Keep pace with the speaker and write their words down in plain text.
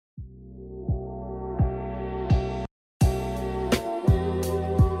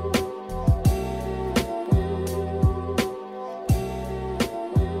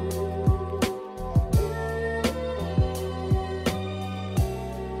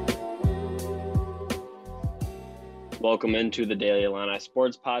Welcome into the Daily Illini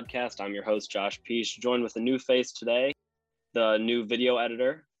Sports Podcast. I'm your host, Josh Peach, joined with a new face today, the new video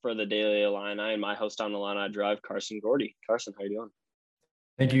editor for the Daily Illini, and my host on Illini Drive, Carson Gordy. Carson, how are you doing?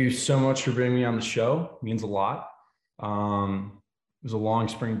 Thank you so much for bringing me on the show. It means a lot. It was a long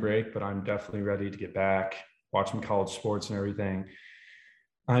spring break, but I'm definitely ready to get back, watching college sports and everything.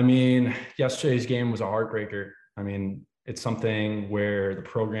 I mean, yesterday's game was a heartbreaker. I mean, it's something where the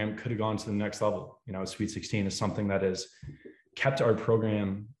program could have gone to the next level. You know, Sweet 16 is something that has kept our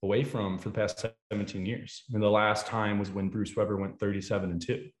program away from for the past 17 years. I mean, the last time was when Bruce Weber went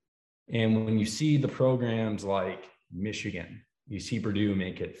 37-2. And when you see the programs like Michigan, you see Purdue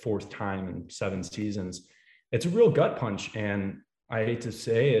make it fourth time in 7 seasons, it's a real gut punch. And I hate to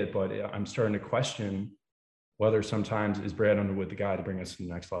say it, but I'm starting to question whether sometimes is Brad Underwood the guy to bring us to the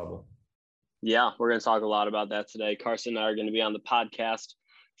next level. Yeah, we're going to talk a lot about that today. Carson and I are going to be on the podcast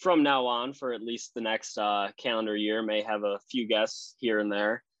from now on for at least the next calendar year. May have a few guests here and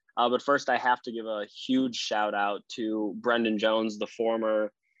there. But first, I have to give a huge shout out to Brendan Jones, the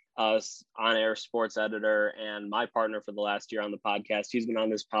former on-air sports editor and my partner for the last year on the podcast. He's been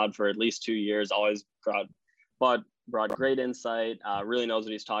on this pod for at least 2 years, always brought great insight, really knows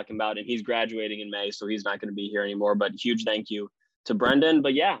what he's talking about. And he's graduating in May, so he's not going to be here anymore. But huge thank you to Brendan.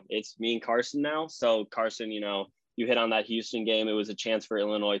 But yeah, it's me and Carson now. So Carson, you hit on that Houston game. It was a chance for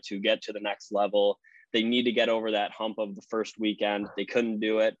Illinois to get to the next level. They need to get over that hump of the first weekend. They couldn't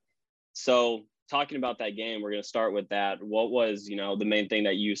do it. So talking about that game, we're going to start with that. What was, the main thing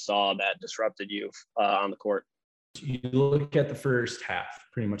that you saw that disrupted you on the court? You look at the first half,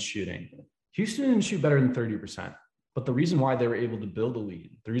 pretty much shooting. Houston didn't shoot better than 30%. But the reason why they were able to build a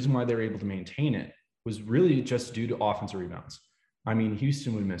lead, the reason why they were able to maintain it was really just due to offensive rebounds. I mean,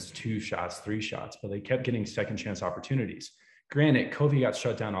 Houston would miss 2 shots, 3 shots, but they kept getting second chance opportunities. Granted, Kofi got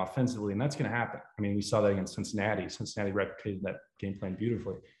shut down offensively, and that's going to happen. I mean, we saw that against Cincinnati. Cincinnati replicated that game plan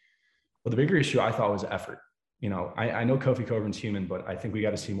beautifully. But the bigger issue I thought was effort. I know Kofi Cockburn's human, but I think we got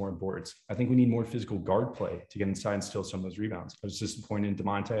to see more boards. I think we need more physical guard play to get inside and steal some of those rebounds. I was disappointed in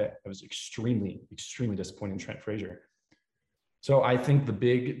DeMonte. I was extremely, extremely disappointed in Trent Frazier. So I think the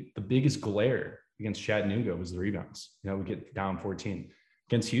biggest glare against Chattanooga was the rebounds. We get down 14.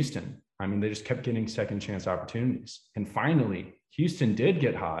 Against Houston, I mean, they just kept getting second chance opportunities. And finally, Houston did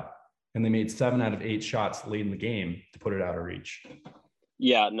get hot, and they made 7 out of 8 shots late in the game to put it out of reach.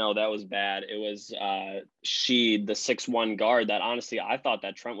 Yeah, no, that was bad. It was Sheed, the 6'1" guard that honestly I thought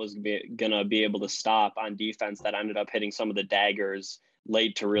that Trent was going to be able to stop on defense, that ended up hitting some of the daggers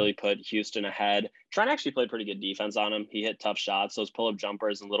late to really put Houston ahead. Trent actually played pretty good defense on him. He hit tough shots. Those pull-up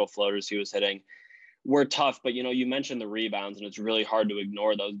jumpers and little floaters he was hitting were tough. But, you mentioned the rebounds, and it's really hard to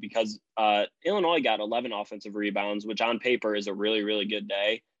ignore those because Illinois got 11 offensive rebounds, which on paper is a really, really good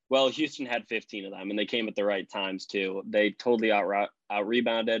day. Well, Houston had 15 of them, and they came at the right times too. They totally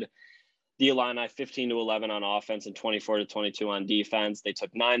out-rebounded the Illini 15-11 on offense and 24-22 on defense. They took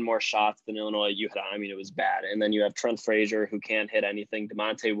 9 more shots than Illinois. It was bad. And then you have Trent Frazier, who can't hit anything.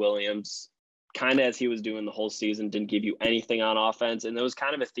 DeMonte Williams, kind of as he was doing the whole season, didn't give you anything on offense. And it was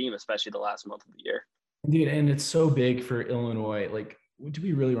kind of a theme, especially the last month of the year. Dude, and it's so big for Illinois. Like, do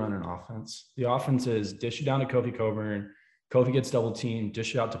we really run an offense? The offense is dish it down to Kofi Cockburn. Kofi gets double teamed,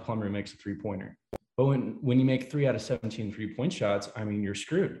 dish it out to Plummer, and makes a 3-pointer. But when you make 3 out of 17 3-point shots, I mean, you're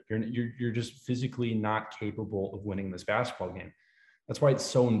screwed. You're just physically not capable of winning this basketball game. That's why it's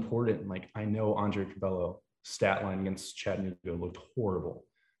so important. Like, I know Andre Curbelo stat line against Chattanooga looked horrible,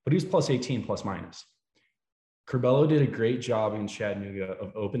 but he was plus 18 plus minus. Curbelo did a great job in Chattanooga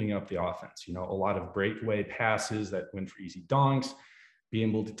of opening up the offense. A lot of breakaway passes that went for easy dunks, being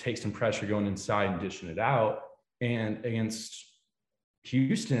able to take some pressure going inside and dishing it out. And against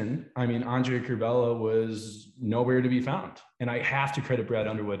Houston, I mean, Andre Curbelo was nowhere to be found. And I have to credit Brad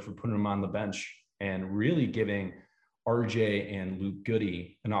Underwood for putting him on the bench and really giving RJ and Luke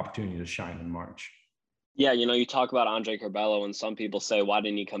Goody an opportunity to shine in March. Yeah, you talk about Andre Curbelo, and some people say, why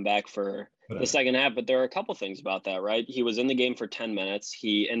didn't he come back for the second half? But there are a couple things about that, right? He was in the game for 10 minutes.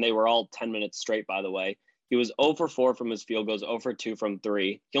 And they were all 10 minutes straight, by the way. He was 0 for 4 from his field goals, 0 for 2 from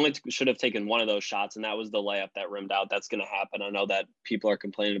 3. He only should have taken one of those shots, and that was the layup that rimmed out. That's going to happen. I know that people are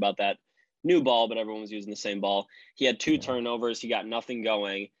complaining about that new ball, but everyone was using the same ball. He had 2 turnovers. He got nothing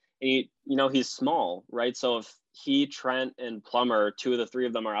going. And he's small, right? So if he, Trent, and Plummer, 2 of the 3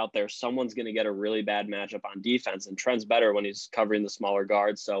 of them are out there, someone's going to get a really bad matchup on defense. And Trent's better when he's covering the smaller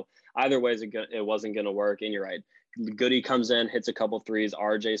guards. So either way, it wasn't going to work. And you're right. Goody comes in, hits a couple threes.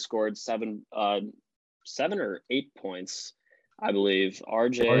 RJ scored 7 or 8 points, I believe.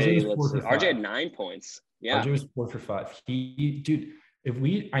 RJ had 9 points. Yeah. RJ was 4 for 5.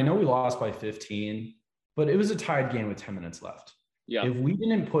 I know we lost by 15, but it was a tied game with 10 minutes left. Yeah. If we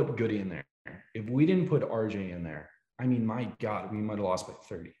didn't put Goody in there, if we didn't put RJ in there, I mean, my God, we might have lost by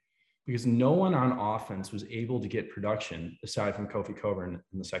 30 because no one on offense was able to get production aside from Kofi Coburn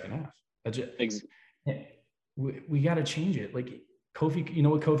in the second half. We got to change it. Like Kofi, you know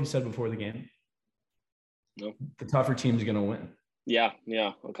what Kofi said before the game? No. The tougher team is going to win. Yeah.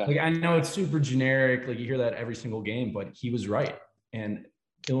 Okay. Like I know it's super generic. Like you hear that every single game, but he was right. And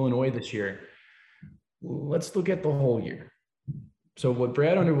Illinois this year, let's look at the whole year. So what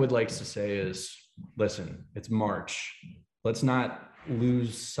Brad Underwood likes to say is, listen, it's March. Let's not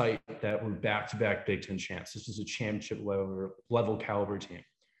lose sight that we're back-to-back Big Ten champs. This is a championship level caliber team.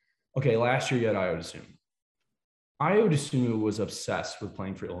 Okay, last year you had Iowa DeSumo. Iowa DeSumo was obsessed with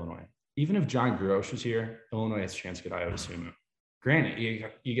playing for Illinois. Even if John Grosh was here, Illinois has a chance to get Iowa DeSumo. Granted,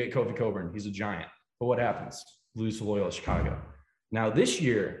 you get Kofi Coburn. He's a giant. But what happens? Lose to Loyola Chicago. Now this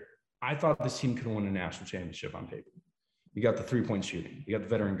year, I thought this team could win a national championship on paper. You got the three-point shooting. You got the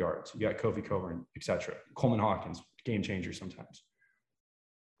veteran guards. You got Kofi Coburn, etc. Coleman Hawkins, game changer sometimes.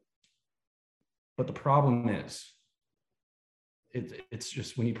 But the problem is, it's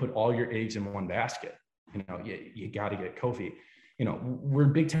just when you put all your eggs in one basket, you got to get Kofi. We're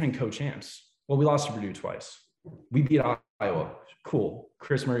Big Ten co-champs. Well, we lost to Purdue twice. We beat Iowa. Cool.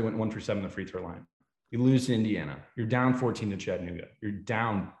 Chris Murray went 1 for 7 the free throw line. You lose to Indiana. You're down 14 to Chattanooga. You're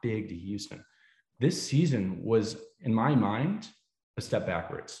down big to Houston. This season was, in my mind, a step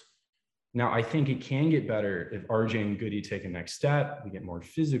backwards. Now, I think it can get better if RJ and Goody take a next step. We get more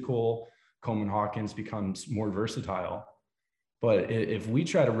physical. Coleman Hawkins becomes more versatile. But if we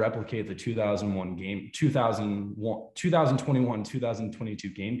try to replicate the 2021, 2022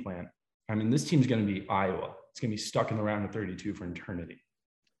 game plan, I mean, this team's going to be Iowa. It's going to be stuck in the round of 32 for eternity.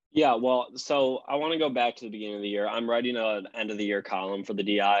 Yeah, well, so I want to go back to the beginning of the year. I'm writing an end of the year column for the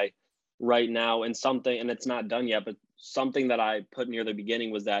DI right now, and it's not done yet, but something that I put near the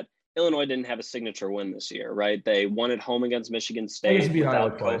beginning was that Illinois didn't have a signature win this year, right? They won at home against Michigan State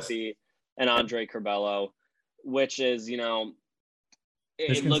without Kofi and Andre Curbelo, which is, it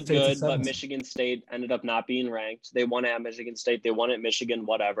looked good, but Michigan State ended up not being ranked. They won at Michigan State. They won at Michigan,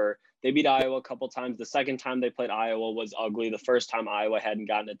 whatever. They beat Iowa a couple times. The second time they played Iowa was ugly. The first time Iowa hadn't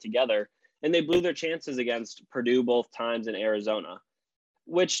gotten it together. And they blew their chances against Purdue both times in Arizona,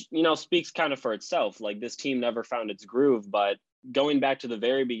 which, speaks kind of for itself. Like this team never found its groove. But going back to the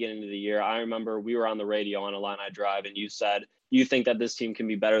very beginning of the year, I remember we were on the radio on Illini Drive and you said, you think that this team can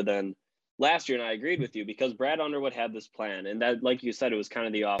be better than last year, and I agreed with you because Brad Underwood had this plan, and that, like you said, it was kind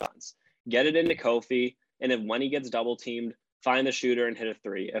of the offense. Get it into Kofi, and if when he gets double teamed, find the shooter and hit a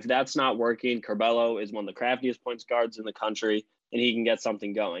three. If that's not working, Curbelo is one of the craftiest points guards in the country, and he can get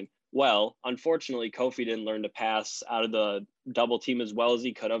something going. Well, unfortunately, Kofi didn't learn to pass out of the double team as well as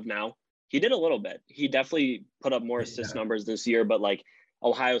he could have. Now he did a little bit. He definitely put up more assist numbers this year, but like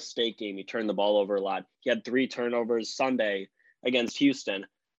Ohio State game, he turned the ball over a lot. He had 3 turnovers Sunday against Houston.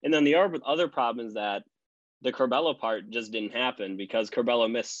 And then the other problem is that the Curbelo part just didn't happen because Curbelo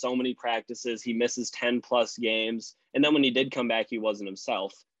missed so many practices. He misses 10 plus games. And then when he did come back, he wasn't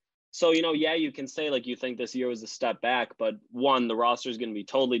himself. So, you can say like you think this year was a step back, but one, the roster is going to be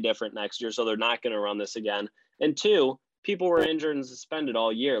totally different next year. So they're not going to run this again. And two, people were injured and suspended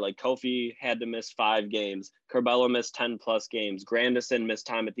all year. Like Kofi had to miss 5 games. Curbelo missed 10 plus games. Grandison missed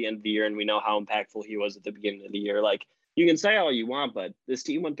time at the end of the year. And we know how impactful he was at the beginning of the year. Like, you can say all you want, but this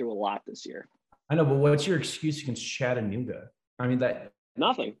team went through a lot this year. I know, but what's your excuse against Chattanooga? I mean,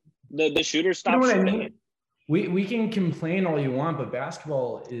 nothing. The shooters stopped shooting. I mean? We can complain all you want, but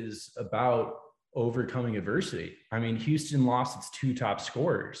basketball is about overcoming adversity. I mean, Houston lost its 2 top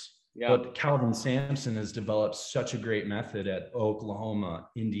scorers, but Calvin Sampson has developed such a great method at Oklahoma,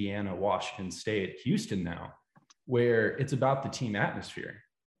 Indiana, Washington State, Houston now, where it's about the team atmosphere.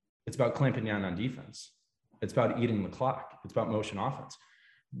 It's about clamping down on defense. It's about eating the clock. It's about motion offense.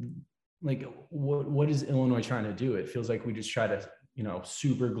 Like, what is Illinois trying to do? It feels like we just try to,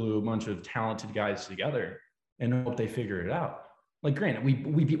 super glue a bunch of talented guys together and hope they figure it out. Like, granted,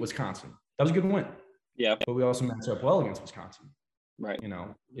 we beat Wisconsin. That was a good win. Yeah. But we also matched up well against Wisconsin. Right.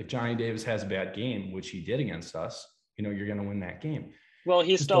 If Johnny Davis has a bad game, which he did against us, you're going to win that game. Well,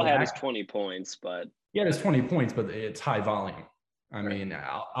 he still had his 20 points, but. Yeah, his 20 points, but it's high volume. I mean,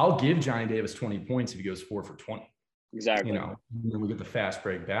 I'll give Johnny Davis 20 points if he goes 4 for 20. Exactly. We get the fast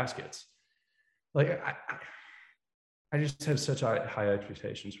break baskets. Like, I just have such high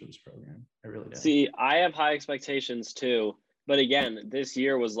expectations for this program. I really do. See, I have high expectations too. But again, this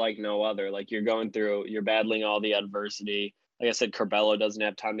year was like no other. Like you're battling all the adversity. Like I said, Curbelo doesn't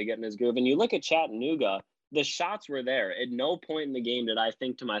have time to get in his groove. And you look at Chattanooga, the shots were there. At no point in the game did I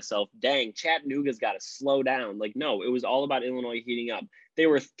think to myself, dang, Chattanooga's got to slow down. Like, no, it was all about Illinois heating up. They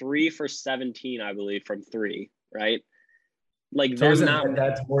were 3 for 17, I believe, from three, right? Like, So them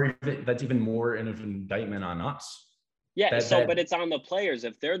not. that's even more of an indictment on us. Yeah, but it's on the players.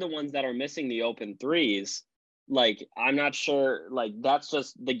 If they're the ones that are missing the open threes, like, I'm not sure, like, that's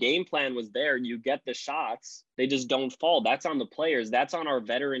just the game plan was there. You get the shots, they just don't fall. That's on the players. That's on our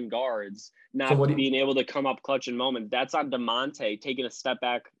veteran guards not being able to come up clutch in moments. That's on DeMonte taking a step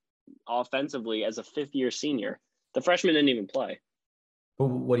back offensively as a fifth-year senior. The freshman didn't even play. But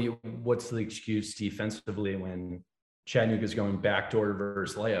what's the excuse defensively when Chattanooga's going backdoor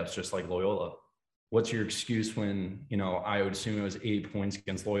reverse layups just like Loyola? What's your excuse when, I would assume it was 8 points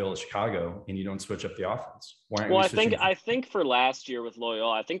against Loyola Chicago and you don't switch up the offense? I think for last year with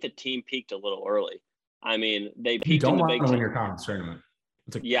Loyola, I think the team peaked a little early. I mean, they peaked in the Big Ten. You don't want to win your conference tournament.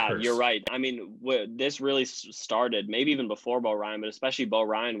 Yeah, curse. You're right. I mean, this really started maybe even before Bo Ryan, but especially Bo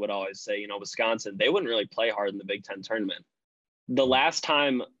Ryan would always say, Wisconsin, they wouldn't really play hard in the Big Ten tournament. The last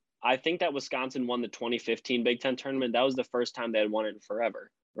time I think that Wisconsin won the 2015 Big Ten tournament, that was the first time they had won it in forever.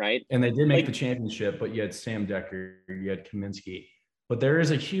 Right. And they did make the championship, but you had Sam Decker, you had Kaminsky. But there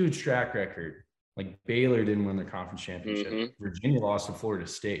is a huge track record. Like Baylor didn't win their conference championship. Mm-hmm. Virginia lost to Florida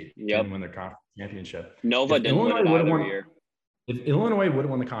State, didn't win their conference championship. Nova didn't win it either year. If Illinois would have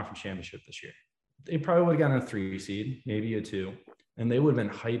won the conference championship this year, they probably would have gotten a 3 seed, maybe a 2. And they would have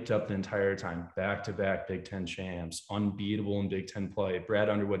been hyped up the entire time. Back-to-back Big Ten champs, unbeatable in Big Ten play. Brad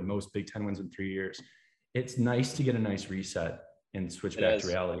Underwood, most Big Ten wins in 3 years. It's nice to get a nice reset and switch back to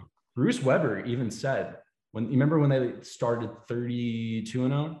reality. Bruce Weber even said, you remember when they started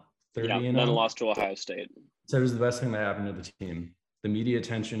 32-0? 30-0? Then lost to Ohio State. So it was the best thing that happened to the team. The media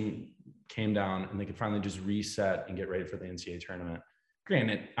attention came down and they could finally just reset and get ready for the NCAA tournament.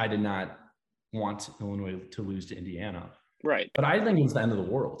 Granted, I did not want Illinois to lose to Indiana. Right. But I think it's the end of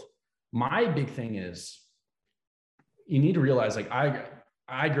the world. My big thing is you need to realize, like,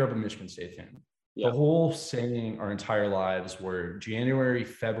 I grew up a Michigan State fan. Yep. The whole saying our entire lives were January,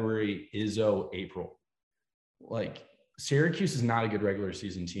 February, Izzo, April. Like, Syracuse is not a good regular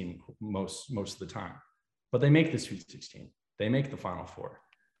season team most of the time, but they make the Sweet 16. They make the Final Four.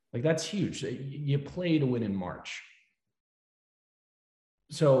 Like, that's huge. You play to win in March.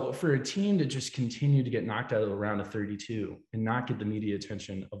 So for a team to just continue to get knocked out of the round of 32 and not get the media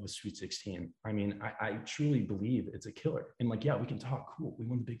attention of the Sweet 16, I mean, I truly believe it's a killer. And like, yeah, we can talk. Cool. We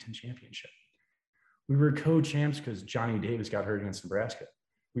won the Big Ten championship. We were co-champs because Johnny Davis got hurt against Nebraska.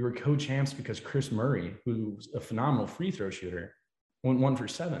 We were co-champs because Chris Murray, who's a phenomenal free throw shooter, went 1 for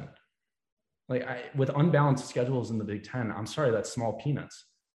 7. Like, with unbalanced schedules in the Big Ten, I'm sorry, that's small peanuts.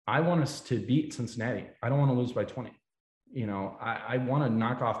 I want us to beat Cincinnati. I don't want to lose by 20. I want to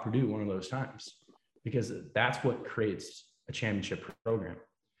knock off Purdue one of those times because that's what creates a championship program.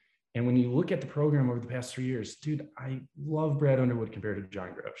 And when you look at the program over the past 3 years, dude, I love Brad Underwood compared to John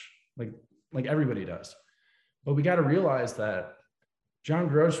Groce. Like everybody does. But we got to realize that John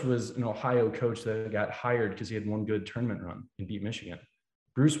Groce was an Ohio coach that got hired because he had one good tournament run and beat Michigan.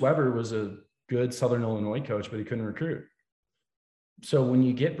 Bruce Weber was a good Southern Illinois coach, but he couldn't recruit. So when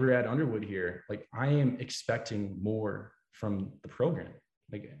you get Brad Underwood here, like, I am expecting more from the program.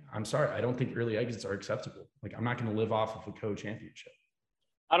 Like, I'm sorry, I don't think early exits are acceptable. Like, I'm not going to live off of a co-championship.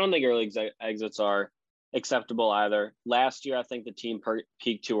 I don't think early exits are acceptable either. Last year, I think the team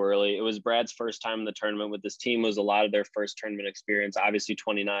peaked too early. It was Brad's first time in the tournament with this team. It was a lot of their first tournament experience. Obviously, the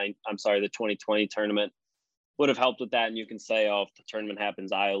 2020 tournament would have helped with that. And you can say, oh, if the tournament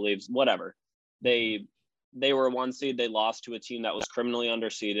happens, Iowa leaves, whatever. They were a 1 seed. They lost to a team that was criminally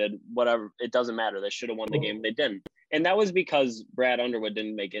underseeded. Whatever. It doesn't matter. They should have won the game. They didn't. And that was because Brad Underwood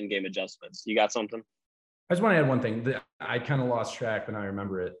didn't make in-game adjustments. You got something? I just want to add one thing. I kind of lost track, but I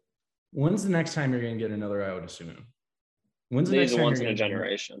remember it. When's the next time you're going to get another Iowa DeSumo? When's the next time once in a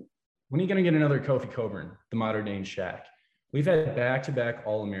generation? When are you going to get another Kofi Coburn, the modern day Shaq? We've had back-to-back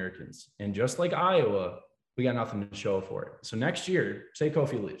All-Americans. And just like Iowa, we got nothing to show for it. So next year, say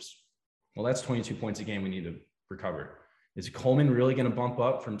Kofi leaves. Well, that's 22 points a game we need to recover. Is Coleman really going to bump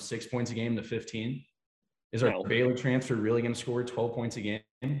up from 6 points a game to 15? Is our Baylor transfer really going to score 12 points a game?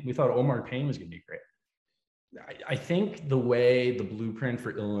 We thought Omar Payne was going to be great. I think the way, the blueprint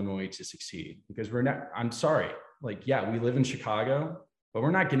for Illinois to succeed, because I'm sorry, like, yeah, we live in Chicago, but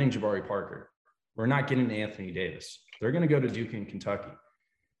we're not getting Jabari Parker. We're not getting Anthony Davis. They're going to go to Duke and Kentucky.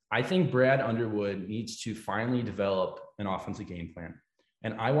 I think Brad Underwood needs to finally develop an offensive game plan.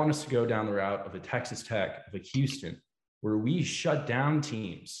 And I want us to go down the route of a Texas Tech, of a Houston, where we shut down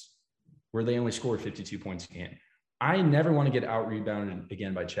teams where they only score 52 points a game. I never want to get out-rebounded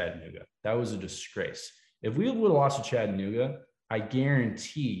again by Chattanooga. That was a disgrace. If we would have lost to Chattanooga, I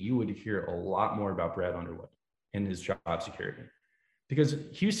guarantee you would hear a lot more about Brad Underwood and his job security. Because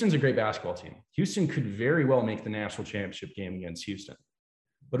Houston's a great basketball team. Houston could very well make the national championship game against Houston.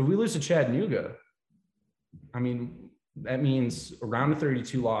 But if we lose to Chattanooga, I mean, that means a round of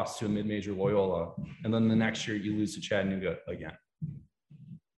 32 loss to a mid-major Loyola, and then the next year you lose to Chattanooga again.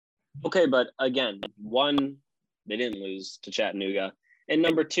 Okay, but again, one, they didn't lose to Chattanooga. And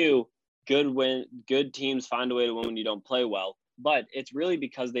number two, good teams find a way to win when you don't play well. But it's really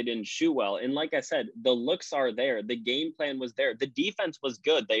because they didn't shoot well. And like I said, the looks are there. The game plan was there. The defense was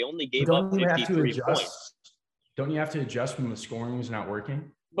good. They only gave up 53 points. Don't you have to adjust when the scoring is not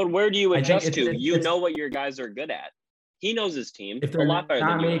working? But where do you adjust to? You know what your guys are good at. He knows his team a lot better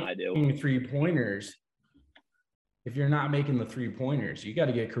than you and I do. If you're not making the 3-pointers, you got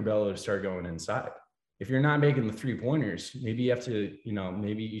to get Curbelo to start going inside. If you're not making the 3-pointers, maybe you have to,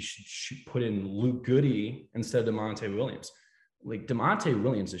 maybe you should put in Luke Goody instead of DeMonte Williams. Like DeMonte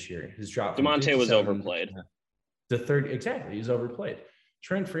Williams this year has dropped. DeMonte was overplayed. Exactly. He's overplayed.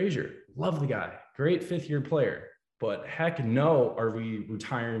 Trent Frazier, love the guy. Great 5th-year player. But heck no, are we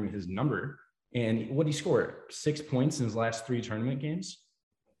retiring his number? And what did he score? 6 points in his last 3 tournament games?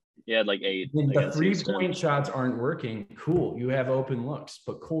 Yeah, like 8. When the 3-point shots aren't working, cool. You have open looks,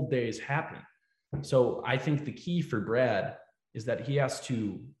 but cold days happen. So I think the key for Brad is that he has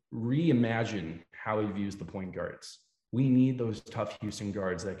to reimagine how he views the point guards. We need those tough Houston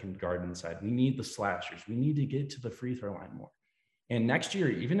guards that can guard inside. We need the slashers. We need to get to the free throw line more. And next year,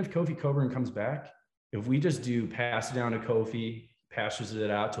 even if Kofi Coburn comes back, if we just do pass it down to Kofi, passes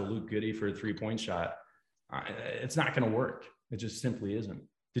it out to Luke Goody for a 3-point shot, it's not going to work. It just simply isn't.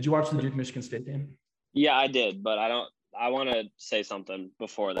 Did you watch the Duke Michigan State game? Yeah, I did, but I want to say something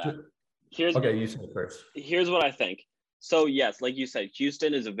before that. Okay, you say it first. Here's what I think. So yes, like you said,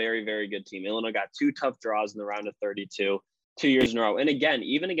 Houston is a very, very good team. Illinois got 2 tough draws in the round of 32, 2 years in a row. And again,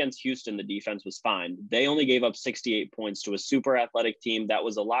 even against Houston, the defense was fine. They only gave up 68 points to a super athletic team that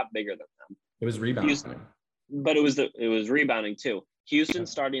was a lot bigger than them. It was rebounding. But it was rebounding too. Houston's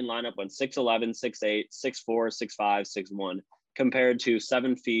starting lineup went 6'11", 6'8", 6'4", 6'5", 6'1", compared to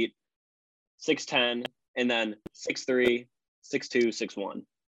 7 feet, 6'10", and then 6'3", 6'2", 6'1".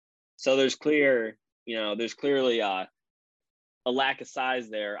 So there's clearly a lack of size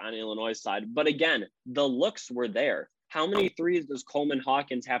there on Illinois' side. But again, the looks were there. How many threes does Coleman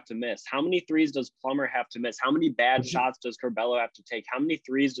Hawkins have to miss? How many threes does Plummer have to miss? How many bad shots does Curbelo have to take? How many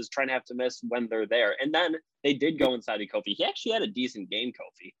threes does Trent have to miss when they're there? And then they did go inside to Kofi. He actually had a decent game,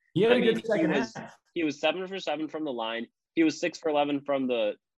 Kofi. He had a good second half. He was 7 for 7 from the line. He was 6 for 11 from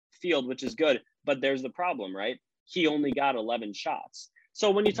the field, which is good. But there's the problem, right? He only got 11 shots. So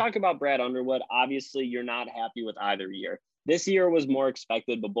when you talk about Brad Underwood, obviously you're not happy with either year. This year was more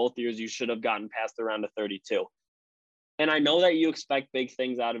expected, but both years you should have gotten past the round of 32. And I know that you expect big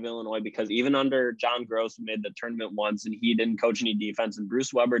things out of Illinois because even under John Gross, who made the tournament once and he didn't coach any defense, and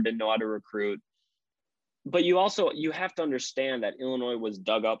Bruce Weber didn't know how to recruit. But you have to understand that Illinois was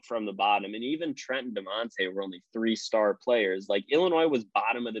dug up from the bottom. And even Trent and DeMonte were only 3-star players. Like Illinois was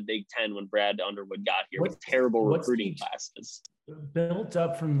bottom of the Big Ten when Brad Underwood got here with terrible recruiting classes. Built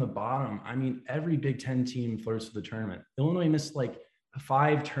up from the bottom. I mean, every Big Ten team flirts with the tournament. Illinois missed like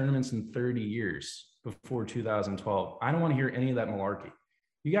 5 tournaments in 30 years before 2012. I don't want to hear any of that malarkey.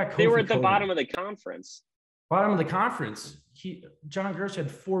 You got Kofi They were at the Coburn. bottom of the conference. Bottom of the conference. John Gross had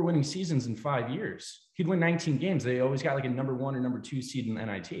 4 winning seasons in 5 years. He'd win 19 games. They always got like a number 1 or number 2 seed in the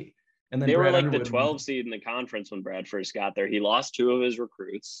NIT. And then they were like the 12 seed in the conference when Brad first got there. He lost 2 of his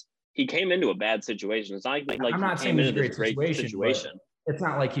recruits. He came into a bad situation. It's not like I'm not he saying came it's into a this great great situation. It's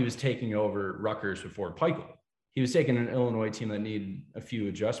not like he was taking over Rutgers before Peichel. He was taking an Illinois team that needed a few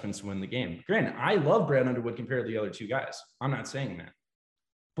adjustments to win the game. Granted, I love Brad Underwood compared to the other 2 guys. I'm not saying that.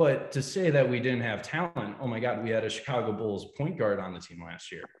 But to say that we didn't have talent, oh my God, we had a Chicago Bulls point guard on the team last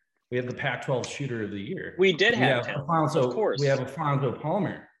year. We have the Pac-12 shooter of the year. We did have talent, of course. We have Alfonso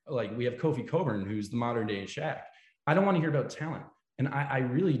Palmer. Like we have Kofi Coburn, who's the modern day Shaq. I don't want to hear about talent. And I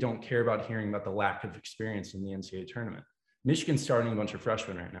really don't care about hearing about the lack of experience in the NCAA tournament. Michigan's starting a bunch of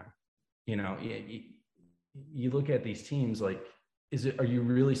freshmen right now. You know, you look at these teams like, are you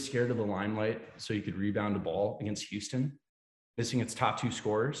really scared of the limelight so you could rebound a ball against Houston, missing its top 2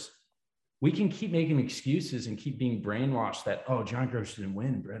 scorers? We can keep making excuses and keep being brainwashed that, oh, John Gross didn't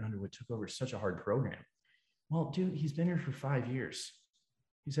win. Brad Underwood took over such a hard program. Well, dude, he's been here for 5 years.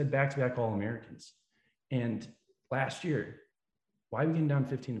 He's had back-to-back All-Americans. And last year, why are we getting down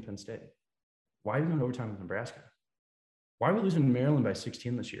 15 to Penn State? Why are we going to overtime with Nebraska? Why are we losing to Maryland by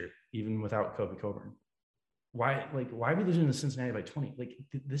 16 this year, even without Kofi Coburn? why are we losing to Cincinnati by 20? Like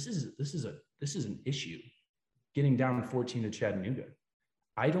this is an issue. Getting down 14 to Chattanooga.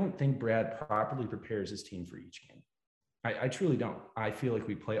 I don't think Brad properly prepares his team for each game. I truly don't. I feel like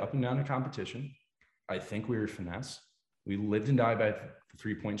we play up and down in competition. I think we were finesse. We lived and died by the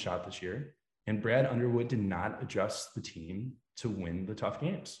 3-point shot this year. And Brad Underwood did not adjust the team to win the tough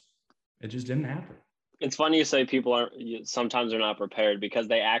games. It just didn't happen. It's funny you say sometimes are not prepared, because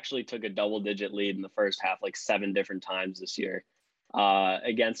they actually took a double-digit lead in the first half like 7 different times this year.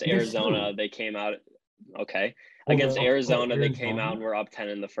 Against Arizona, they came out. Okay. Against Arizona, they came out and were up 10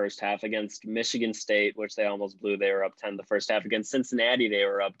 in the first half. Against Michigan State, which they almost blew, they were up 10 the first half. Against Cincinnati, they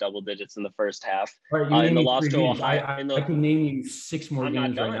were up double digits in the first half. Right, in the loss to Ohio, I can name you 6 more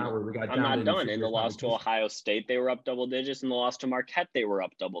games right now where we got down. I'm not done. In the loss to Ohio State, they were up double digits. In the loss to Marquette, they were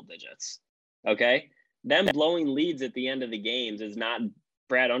up double digits. Okay? Them blowing leads at the end of the games is not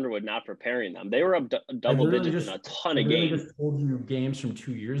Brad Underwood not preparing them. They were up double digits in a ton of games. I just told you games from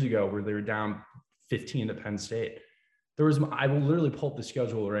 2 years ago where they were down 15 to Penn State. I will literally pull up the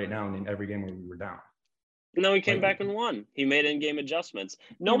schedule right now and in every game where we were down. And then we came back and won. He made in-game adjustments.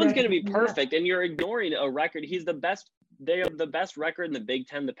 No one's going to be perfect, and you're ignoring a record. He's the best. They have the best record in the Big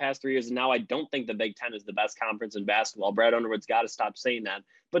Ten the past 3 years, and now I don't think the Big Ten is the best conference in basketball. Brad Underwood's got to stop saying that.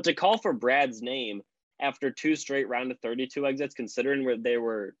 But to call for Brad's name after 2 straight round of 32 exits, considering where they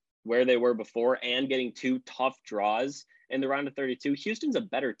were before, and getting 2 tough draws in the round of 32, Houston's a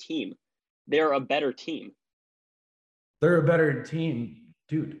better team. They're a better team. They're a better team,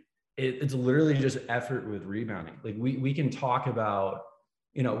 dude. It's literally just effort with rebounding. Like we can talk about,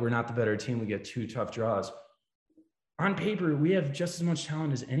 we're not the better team. We get 2 tough draws. On paper, we have just as much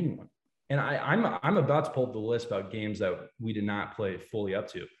talent as anyone. And I'm about to pull up the list about games that we did not play fully up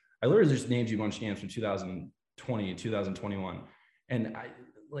to. I literally just named you a bunch of games from 2020 and 2021. And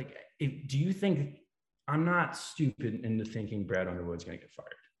do you think I'm not stupid into thinking Brad Underwood's going to get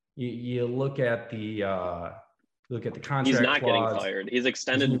fired? You look at the contract. He's not clause, getting fired. He's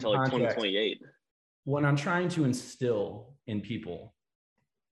extended until like 2028. What I'm trying to instill in people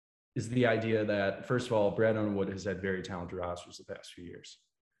is the idea that, first of all, Brad Underwood has had very talented rosters the past few years.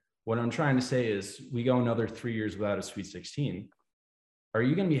 What I'm trying to say is we go another 3 years without a Sweet 16. Are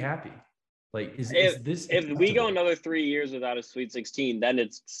you going to be happy? Like, is this? If we go another 3 years without a Sweet 16, then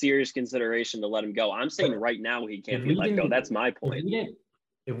it's serious consideration to let him go. I'm saying right now he can't be let go. That's my point.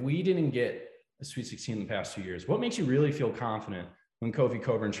 If we didn't get a Sweet 16 in the past 2 years, what makes you really feel confident when Kofi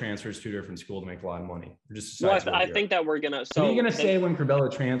Coburn transfers to a different school to make a lot of money? I think that we're going to. So what are you going to say when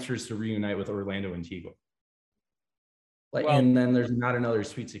Curbelo transfers to reunite with Orlando Antigua? And then there's not another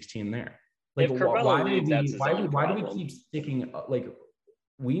Sweet 16 there. Like, why do we keep sticking?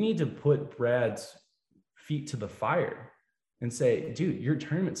 We need to put Brad's feet to the fire and say, dude, your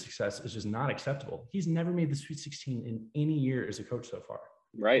tournament success is just not acceptable. He's never made the Sweet 16 in any year as a coach so far.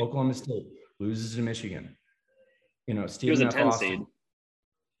 Right. Oklahoma State loses to Michigan. Steve he was a 10 seed.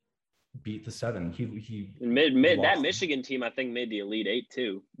 Beat the 7. He that Michigan team, I think, made the Elite 8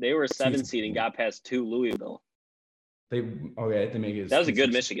 too. They were a 7 seed and got past 2 Louisville. They make it. That was a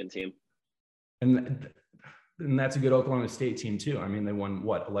good Michigan team. And that's a good Oklahoma State team too. I mean, they won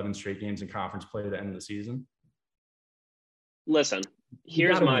 11 straight games in conference play at the end of the season. Listen,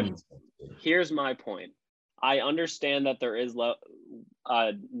 here's my point. I understand that there is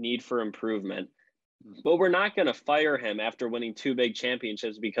need for improvement, but we're not going to fire him after winning 2 big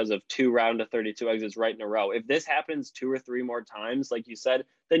championships because of 2 round of 32 exits right in a row. If this happens 2 or 3 more times, like you said,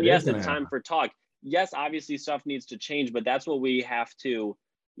 then yes, it's time for talk. Yes, obviously stuff needs to change, but that's what we have to,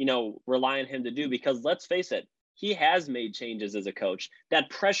 rely on him to do, because let's face it, he has made changes as a coach. That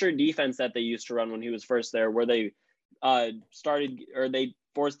pressure defense that they used to run when he was first there, where they they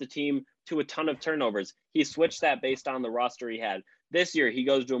forced the team to a ton of turnovers. He switched that based on the roster he had. This year, he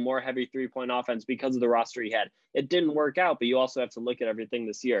goes to a more heavy 3-point offense because of the roster he had. It didn't work out, but you also have to look at everything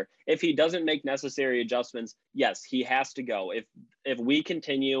this year. If he doesn't make necessary adjustments, yes, he has to go. If we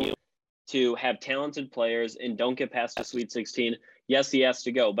continue to have talented players and don't get past the Sweet 16, yes, he has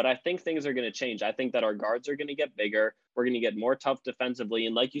to go. But I think things are going to change. I think that our guards are going to get bigger. We're going to get more tough defensively.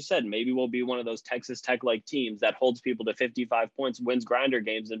 And like you said, maybe we'll be one of those Texas Tech-like teams that holds people to 55 points, wins grinder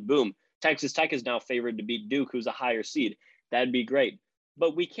games, and boom, Texas Tech is now favored to beat Duke, who's a higher seed. That'd be great.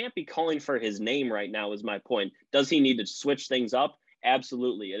 But we can't be calling for his name right now, is my point. Does he need to switch things up?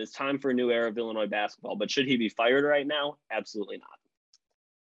 Absolutely. It is time for a new era of Illinois basketball. But should he be fired right now? Absolutely not.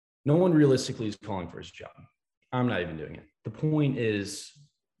 No one realistically is calling for his job. I'm not even doing it. The point is,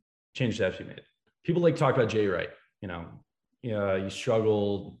 changes have to be made. People like talk about Jay Wright. He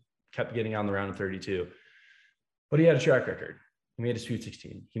struggled, kept getting on the round of 32, but he had a track record. He made a Sweet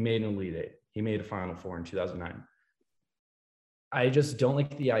 16. He made an Elite 8. He made a Final Four in 2009. I just don't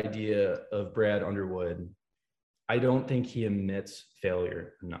like the idea of Brad Underwood. I don't think he admits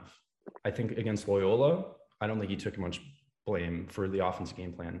failure enough. I think against Loyola, I don't think he took much blame for the offensive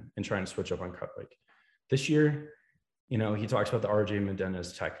game plan and trying to switch up on cut. Like this year, you know, he talks about the RJ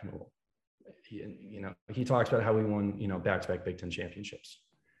Menendez technical. He talks about how we won, you know, back-to-back Big Ten championships.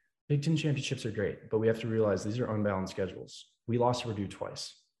 Big Ten championships are great, but we have to realize these are unbalanced schedules. We lost to Purdue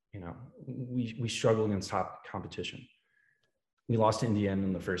twice. You know, we struggle against top competition. We lost to Indiana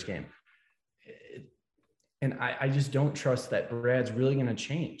in the first game. And I just don't trust that Brad's really going to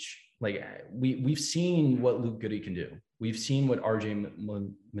change. Like we've seen what Luke Goody can do. We've seen what RJ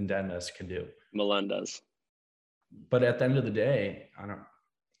Menendez can do. Melendez. But at the end of the day,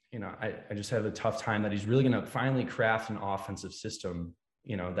 I just have a tough time that he's really going to finally craft an offensive system,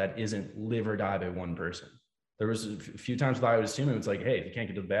 you know, that isn't live or die by one person. There was a few times that I would assume it was like, hey, if you can't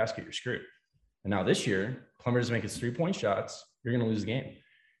get to the basket, you're screwed. And now this year, Plummer doesn't make his 3-point shots, you're going to lose the game.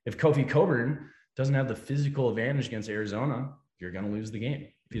 If Kofi Cockburn doesn't have the physical advantage against Arizona, you're going to lose the game.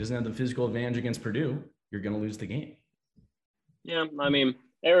 If he doesn't have the physical advantage against Purdue, you're going to lose the game. Yeah, I mean,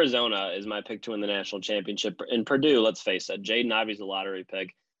 Arizona is my pick to win the national championship. In Purdue, let's face it, Jaden Ivey's a lottery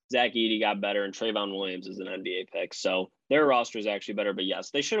pick. Zach Edey got better, and Trayvon Williams is an NBA pick. So their roster is actually better. But yes,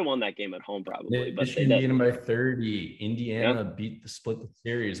 they should have won that game at home probably. But they beat them by 30. Indiana split the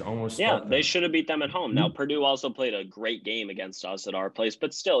series almost. Yeah, they should have beat them at home. Now Purdue also played a great game against us at our place,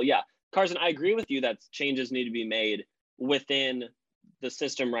 but still, yeah, Carson, I agree with you that changes need to be made within the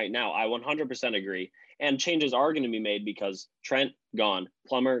system right now. I 100% agree. And changes are going to be made because Trent gone,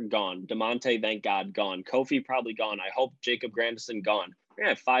 Plummer gone, DeMonte, thank God, gone, Kofi probably gone. I hope Jacob Grandison gone. We're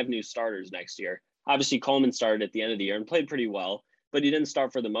going to have 5 new starters next year. Obviously, Coleman started at the end of the year and played pretty well, but he didn't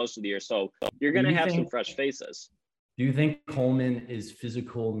start for the most of the year. So you're going to have some fresh faces. Do you think Coleman is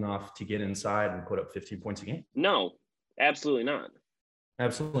physical enough to get inside and put up 15 points a game? No, absolutely not.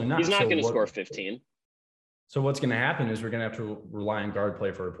 Absolutely not. He's not going to score 15. So what's going to happen is we're going to have to rely on guard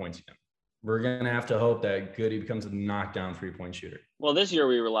play for our points again. We're going to have to hope that Goody becomes a knockdown 3-point shooter. Well, this year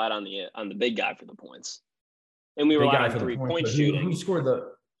we relied on the big guy for the points. And we relied on 3-point shooting. Who scored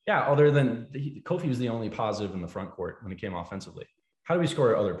other than Kofi was the only positive in the front court when it came offensively. How do we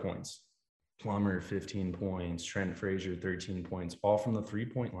score other points? Plummer, 15 points, Trent Frazier, 13 points, all from the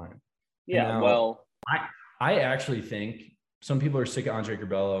 3-point line. Yeah, well. I actually think some people are sick of Andre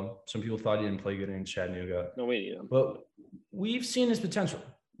Curbelo. Some people thought he didn't play good in Chattanooga. No, we need him. But we've seen his potential.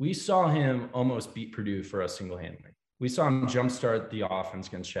 We saw him almost beat Purdue for us single-handedly. We saw him jumpstart the offense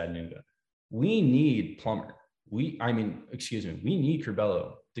against Chattanooga. We need Plummer. We need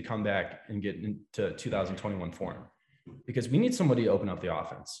Curbelo to come back and get into 2021 form because we need somebody to open up the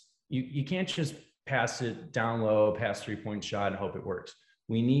offense. You can't just pass it down low, pass 3-point shot and hope it works.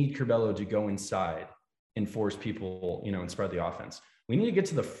 We need Curbelo to go inside and force people, and spread the offense. We need to get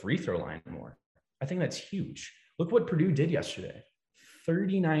to the free throw line more. I think that's huge. Look what Purdue did yesterday.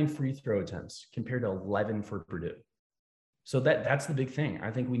 39 free throw attempts compared to 11 for Purdue. So that's the big thing. I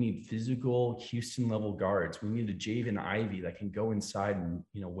think we need physical Houston level guards. We need a Jaden Ivey that can go inside and,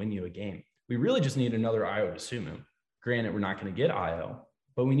 win you a game. We really just need another Ayo Dosunmu. Granted, we're not going to get Ayo,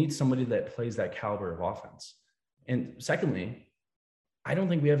 but we need somebody that plays that caliber of offense. And secondly, I don't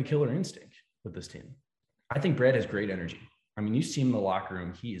think we have a killer instinct with this team. I think Brad has great energy. I mean, you see him in the locker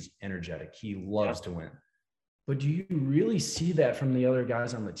room. He is energetic. He loves to win. But do you really see that from the other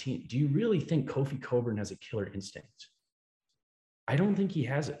guys on the team? Do you really think Kofi Cockburn has a killer instinct? I don't think he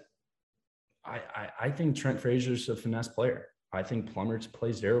has it. I think Trent Frazier's a finesse player. I think Plummer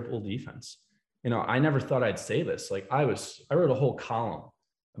plays terrible defense. I never thought I'd say this. Like I wrote a whole column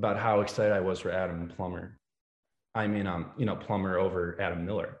about how excited I was for Adam Plummer. Plummer over Adam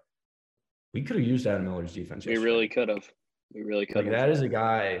Miller. We could have used Adam Miller's defense. We really could have. Like that is a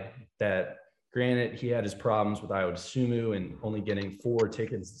guy that, granted, he had his problems with Ayo Dosunmu and only getting 4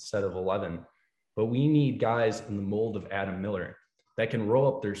 tickets instead of 11. But we need guys in the mold of Adam Miller that can roll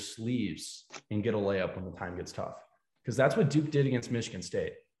up their sleeves and get a layup when the time gets tough. Because that's what Duke did against Michigan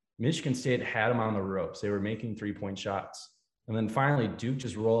State. Michigan State had them on the ropes. They were making 3-point shots. And then finally, Duke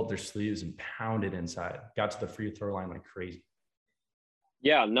just rolled up their sleeves and pounded inside. Got to the free throw line like crazy.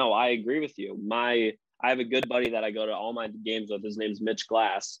 Yeah, no, I agree with you. I have a good buddy that I go to all my games with. His name's Mitch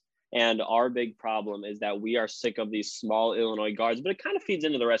Glass. And our big problem is that we are sick of these small Illinois guards, but it kind of feeds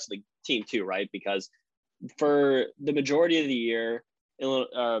into the rest of the team too, right? Because for the majority of the year,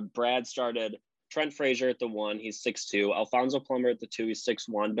 Brad started Trent Frazier at the 1, he's 6'2". Alfonso Plummer at the 2, he's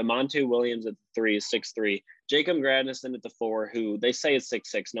 6'1". DeMonte Williams at the 3 is 6'3". Jacob Grandison at the 4, who they say is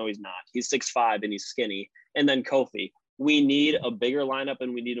 6'6". No, he's not. He's 6'5", and he's skinny. And then Kofi. We need a bigger lineup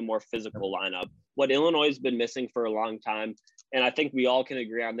and we need a more physical lineup. What Illinois has been missing for a long time, and I think we all can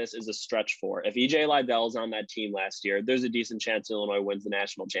agree on this, is a stretch four. If EJ Liddell's on that team last year, there's a decent chance Illinois wins the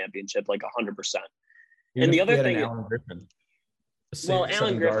national championship, like 100%. Even and the if we other had thing, an Alan Griffin,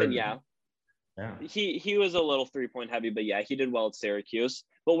 Alan Griffin, guard, yeah, he was a little 3-point heavy, but yeah, he did well at Syracuse.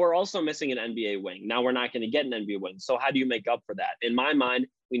 But we're also missing an NBA wing. Now we're not going to get an NBA wing. So how do you make up for that? In my mind,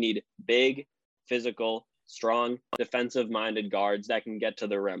 we need big, physical, strong, defensive-minded guards that can get to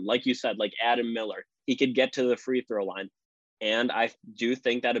the rim. Like you said, like Adam Miller, he could get to the free throw line. And I do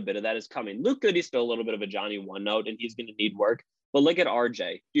think that a bit of that is coming. Luke Goody's still a little bit of a Johnny one note, and he's going to need work. But look at RJ.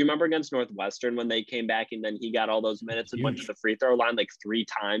 Do you remember against Northwestern when they came back and then he got all those minutes and went to the free throw line like 3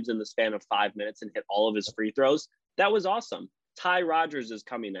 times in the span of 5 minutes and hit all of his free throws? That was awesome. Ty Rodgers is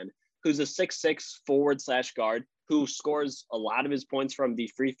coming in, who's a 6'6" forward/guard who scores a lot of his points from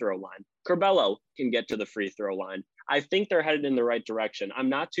the free throw line. Curbelo can get to the free throw line. I think they're headed in the right direction. I'm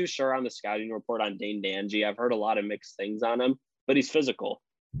not too sure on the scouting report on Dane Danji. I've heard a lot of mixed things on him, but he's physical.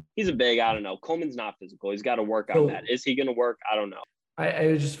 He's a big, I don't know. Coleman's not physical. He's got to work on that. Is he going to work? I don't know.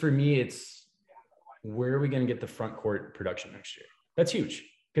 I just, for me, it's where are we going to get the front court production next year? That's huge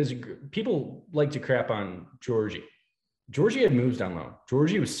because people like to crap on Georgie. Georgie had moves down low.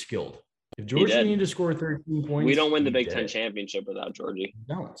 Georgie was skilled. If Georgie needed to score 13 points, we don't win the Big Ten championship without Georgie.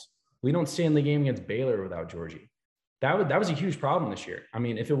 We don't stay in the game against Baylor without Georgie. That was a huge problem this year. I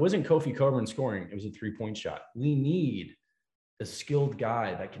mean, if it wasn't Kofi Coburn scoring, it was a 3-point shot. We need a skilled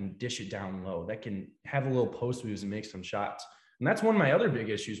guy that can dish it down low, that can have a little post moves and make some shots. And that's one of my other big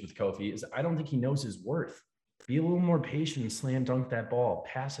issues with Kofi is I don't think he knows his worth. Be a little more patient and slam dunk that ball,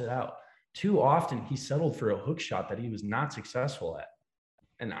 pass it out. Too often he settled for a hook shot that he was not successful at.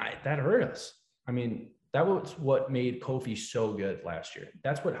 And that hurt us. I mean, that was what made Kofi so good last year.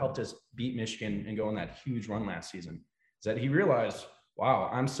 That's what helped us beat Michigan and go on that huge run last season, is that he realized,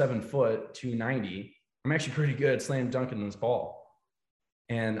 wow, I'm 7 foot, 290. I'm actually pretty good at slam dunking this ball.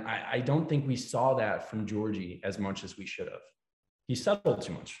 And I don't think we saw that from Georgie as much as we should have. He settled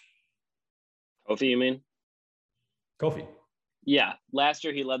too much. Kofi, you mean? Kofi. Yeah. Last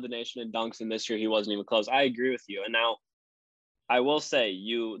year he led the nation in dunks, and this year he wasn't even close. I agree with you. And now I will say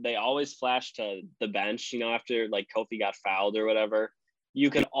they always flash to the bench, after like Kofi got fouled or whatever. You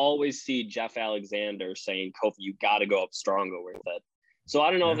could always see Jeff Alexander saying, Kofi, you got to go up stronger with it. So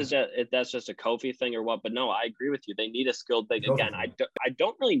I don't know if that's just a Kofi thing or what, but no, I agree with you. They need a skilled big. Again, I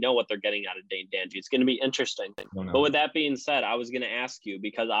don't really know what they're getting out of Dane Danji. It's going to be interesting. But with that being said, I was going to ask you,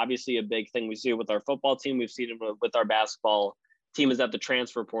 because obviously a big thing we see with our football team, we've seen it with our basketball team, is that the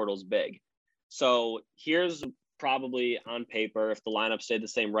transfer portal's big. So here's probably on paper, if the lineup stayed the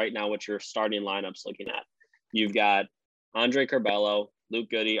same right now, what your starting lineup's looking at. You've got Andre Curbelo, Luke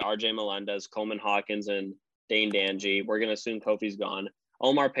Goody, RJ Melendez, Coleman Hawkins, and Dane Danji. We're going to assume Kofi's gone.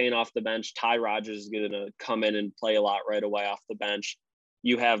 Omar Payne off the bench. Ty Rodgers is going to come in and play a lot right away off the bench.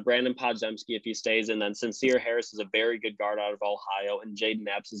 You have Brandon Podziemski if he stays, and then Sincere Harris is a very good guard out of Ohio, and Jaden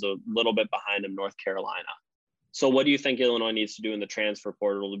Epps is a little bit behind him, North Carolina. So what do you think Illinois needs to do in the transfer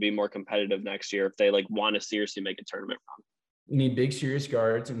portal to be more competitive next year if they want to seriously make a tournament run? You need big, serious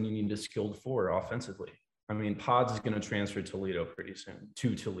guards, and you need a skilled four offensively. I mean, Pods is going to transfer to Toledo.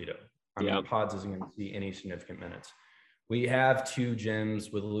 I mean, Pods isn't going to see any significant minutes. We have 2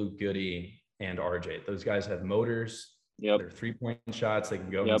 gyms with Luke Goody and RJ. Those guys have motors. They're 3-point shots. They can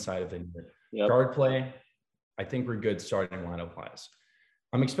go inside if they need it. Guard play, I think we're good starting lineup wise.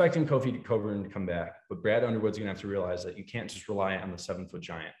 I'm expecting Kofi Coburn to come back, but Brad Underwood's going to have to realize that you can't just rely on the 7-foot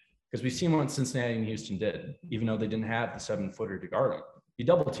giant, because we've seen what Cincinnati and Houston did, even though they didn't have the 7-footer to guard them. You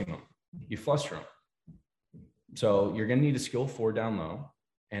double team them, you fluster them. So you're going to need a skilled 4 down low.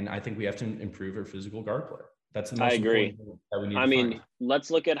 And I think we have to improve our physical guard play. That's the most important thing that we need to find.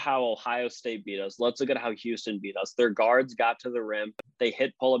 Let's look at how Ohio State beat us. Let's look at how Houston beat us. Their guards got to the rim. They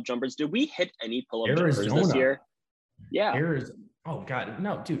hit pull-up jumpers. Did we hit any pull-up jumpers this year? Yeah. Oh, God.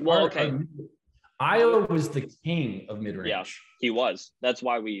 No, dude. Well, okay. Iowa was the king of mid-range. Yeah, he was. That's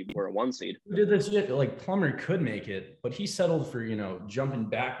why we were a 1 seed. We did this shit. Like, Plummer could make it, but he settled for, jumping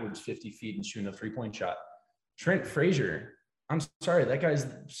backwards 50 feet and shooting a 3-point shot. Trent Frazier, I'm sorry, that guy's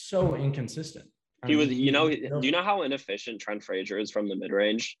so inconsistent. Do you know how inefficient Trent Frazier is from the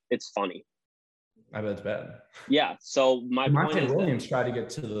mid-range? It's funny. I bet it's bad. Yeah. So my point is Williams tried to get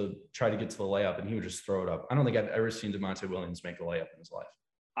to the layup and he would just throw it up. I don't think I've ever seen DeMonte Williams make a layup in his life.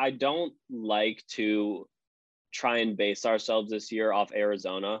 I don't like to try and base ourselves this year off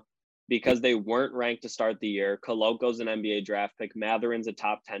Arizona because they weren't ranked to start the year. Koloko's an NBA draft pick. Matherin's a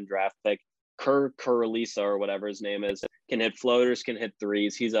top 10 draft pick. Kurlisa or whatever his name is, can hit floaters, can hit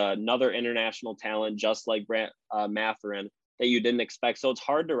threes. He's another international talent, just like Mathurin, that you didn't expect. So it's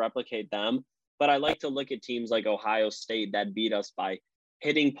hard to replicate them. But I like to look at teams like Ohio State that beat us by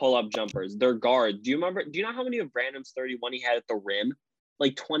hitting pull-up jumpers. Their guards. Do you know how many of Branham's 31 he had at the rim?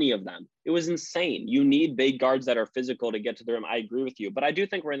 Like 20 of them. It was insane. You need big guards that are physical to get to the rim. I agree with you, but I do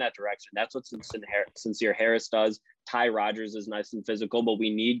think we're in that direction. That's what Sincere Harris does. Ty Rodgers is nice and physical, but we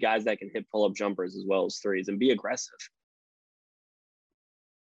need guys that can hit pull-up jumpers as well as threes and be aggressive.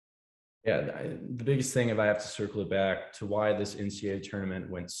 Yeah, the biggest thing, if I have to circle it back to why this NCAA tournament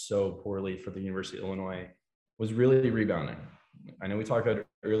went so poorly for the University of Illinois, was really rebounding. I know we talked about it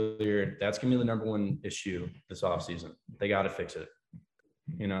earlier. That's going to be the number one issue this offseason. They got to fix it.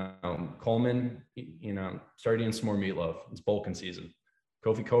 Coleman, start eating some more meatloaf. It's Bulkin season.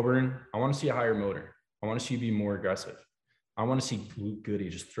 Kofi Cockburn, I want to see a higher motor. I want to see you be more aggressive. I want to see Luke Goody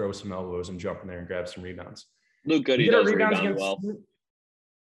just throw some elbows and jump in there and grab some rebounds. Luke Goody does rebound well.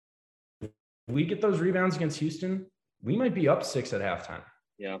 If we get those rebounds against Houston, we might be up 6 at halftime.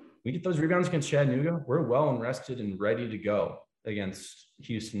 Yeah. We get those rebounds against Chattanooga, we're well and rested and ready to go against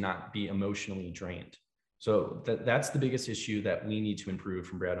Houston, not be emotionally drained. So that's the biggest issue that we need to improve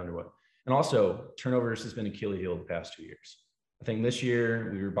from Brad Underwood. And also, turnovers has been Achilles heel the past 2 years. I think this year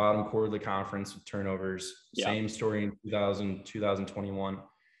we were bottom quarter of the conference with turnovers. Yeah. Same story in 2021.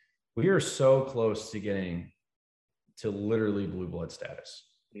 We are so close to getting to literally blue blood status.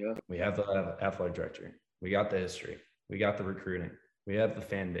 Yeah. We have the athletic director. We got the history. We got the recruiting. We have the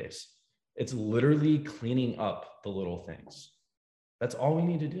fan base. It's literally cleaning up the little things. That's all we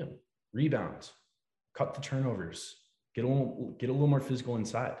need to do. Rebounds, cut the turnovers, get a little more physical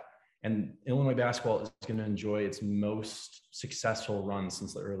inside. And Illinois basketball is going to enjoy its most successful run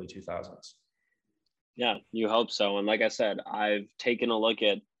since the early 2000s. Yeah, you hope so. And like I said, I've taken a look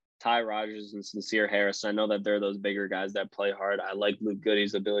at Ty Rodgers and Sincere Harris. I know that they're those bigger guys that play hard. I like Luke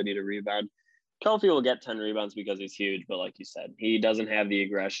Goody's ability to rebound. Kofi will get 10 rebounds because he's huge, but like you said, he doesn't have the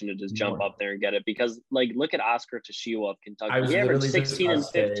aggression to just jump up there and get it. Because, look at Oscar Teshiwa of Kentucky. He averaged 16 and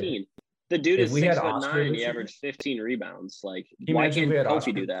 15. The dude is 6'9". He averaged 15 rebounds. Why can't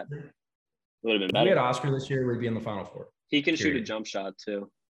Kofi do that? It would have been better. If we had Oscar this year, we'd be in the Final Four. He can shoot a jump shot too.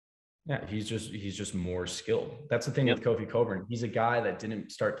 Yeah, he's just more skilled. That's the thing with Kofi Cockburn. He's a guy that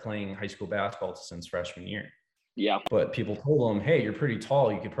didn't start playing high school basketball since freshman year. Yeah. But people told him, hey, you're pretty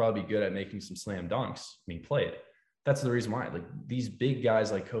tall. You could probably be good at making some slam dunks. And he played. That's the reason why. These big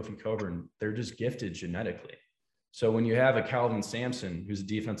guys like Kofi Cockburn, they're just gifted genetically. So when you have a Calvin Sampson, who's a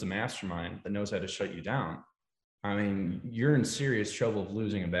defensive mastermind that knows how to shut you down, I mean, you're in serious trouble of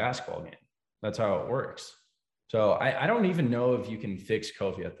losing a basketball game. That's how it works. So I don't even know if you can fix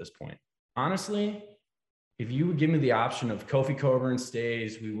Kofi at this point. Honestly, if you would give me the option of Kofi Cockburn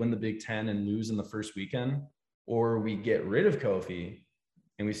stays, we win the Big Ten and lose in the first weekend, or we get rid of Kofi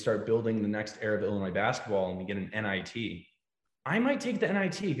and we start building the next era of Illinois basketball and we get an NIT, I might take the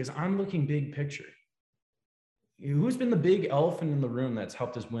NIT because I'm looking big picture. Who's been the big elephant in the room that's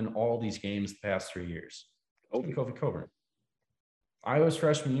helped us win all these games the past 3 years? Kofi Cockburn. Iowa's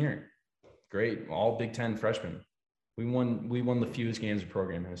freshman year. Great. All Big Ten freshmen. We won the fewest games of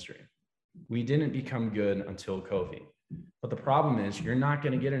program history. We didn't become good until Kofi. But the problem is you're not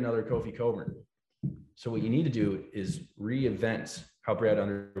going to get another Kofi Cockburn. So what you need to do is reinvent how Brad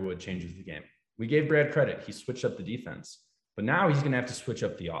Underwood changes the game. We gave Brad credit. He switched up the defense. But now he's going to have to switch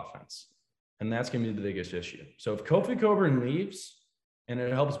up the offense. And that's going to be the biggest issue. So if Kofi Cockburn leaves and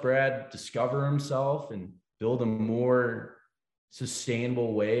it helps Brad discover himself and build a more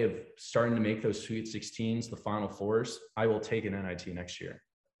sustainable way of starting to make those Sweet 16s, the Final Fours, I will take an NIT next year.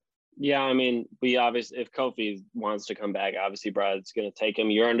 Yeah, I mean, if Kofi wants to come back, obviously Brad's going to take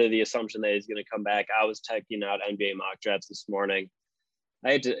him. You're under the assumption that he's going to come back. I was checking out NBA mock drafts this morning.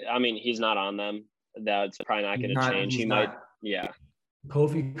 He's not on them. That's probably not going to change. He might. Yeah.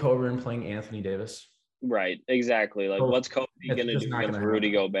 Kofi Cockburn playing Anthony Davis. Right, exactly. What's Kofi going to do against Rudy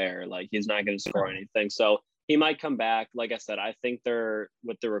Gobert? He's not going to score anything. So he might come back. Like I said, I think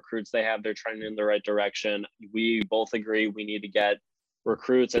with the recruits they have, they're trending in the right direction. We both agree we need to get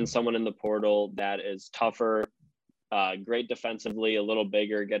recruits and someone in the portal that is tougher, great defensively, a little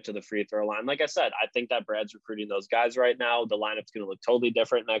bigger, get to the free throw line. Like I said, I think that Brad's recruiting those guys right now. The lineup's going to look totally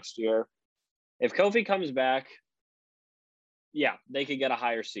different next year. If Kofi comes back, yeah, they could get a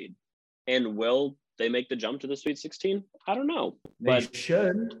higher seed. And will they make the jump to the Sweet 16? I don't know. They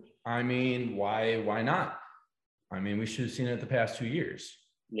should. I mean, why not? I mean, we should have seen it the past 2 years.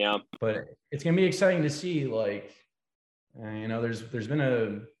 Yeah. But it's going to be exciting to see, there's been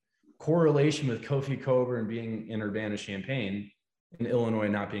a correlation with Kofi Cockburn being in Urbana-Champaign and Illinois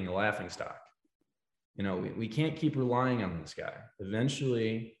not being a laughingstock. We can't keep relying on this guy.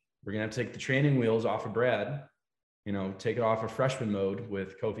 Eventually, we're going to have to take the training wheels off of Brad, take it off of freshman mode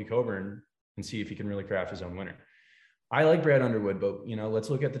with Kofi Coburn and see if he can really craft his own winner. I like Brad Underwood, but, let's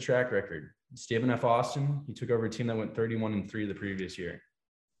look at the track record. Stephen F. Austin, he took over a team that went 31-3 the previous year.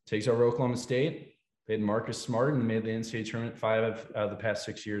 Takes over Oklahoma State. They had Marcus Smart and made the NCAA tournament 5 out of the past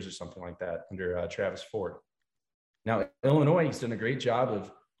 6 years or something like that under Travis Ford. Now, Illinois, he's done a great job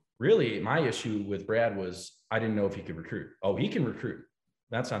of really, my issue with Brad was I didn't know if he could recruit. Oh, he can recruit.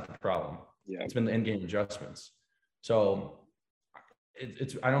 That's not the problem. Yeah. It's been the in-game adjustments. So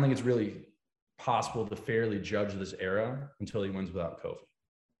I don't think it's really possible to fairly judge this era until he wins without Kofi.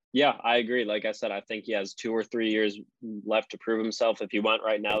 Yeah, I agree. Like I said, I think he has 2 or 3 years left to prove himself. If he went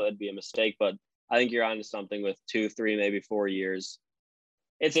right now, that'd be a mistake. But I think you're onto something with 2, 3, maybe 4 years.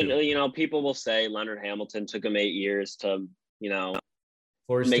 It's people will say Leonard Hamilton took him 8 years to,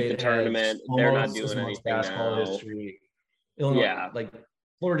 Florida make State the tournament. They're not doing anything basketball now. History. Illinois,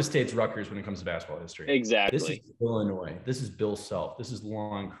 Florida State's Rutgers when it comes to basketball history. Exactly. This is Illinois. This is Bill Self. This is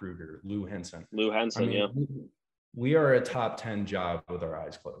Lon Kruger, Lou Henson. We are a top 10 job with our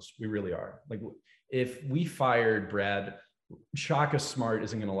eyes closed. We really are. Like, if we fired Brad, Shaka Smart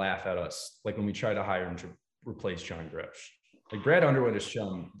isn't going to laugh at us like when we try to hire him to replace John Gresh. Like, Brad Underwood has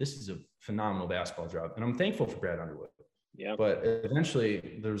shown this is a phenomenal basketball job, and I'm thankful for Brad Underwood. Yeah. But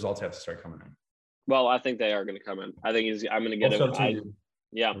eventually, the results have to start coming in. Well, I think they are going to come in. I think I'm going to get it.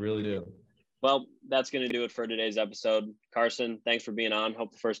 I really do. Well, that's going to do it for today's episode. Carson, thanks for being on.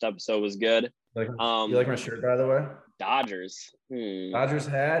 Hope the first episode was good. You like my shirt, by the way? Dodgers. Dodgers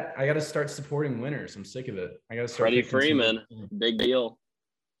hat. I got to start supporting winners. I'm sick of it. I got to start. Freddie Freeman. Big deal.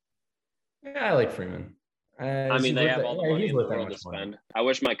 Yeah, I like Freeman. They have all the money in the world to spend. I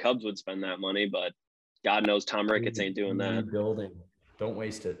wish my Cubs would spend that money, but God knows Tom Ricketts ain't doing that. Rebuilding. Don't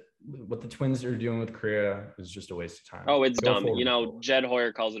waste it. What the Twins are doing with Correa is just a waste of time. Oh, it's dumb. Jed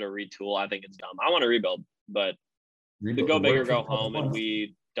Hoyer calls it a retool. I think it's dumb. I want to rebuild, but go big or go home, and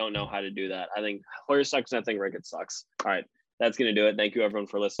we don't know how to do that. I think Hoyer sucks, and I think Ricketts sucks. All right, that's going to do it. Thank you, everyone,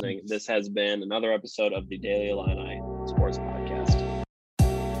 for listening. This has been another episode of the Daily Illini Sports Podcast.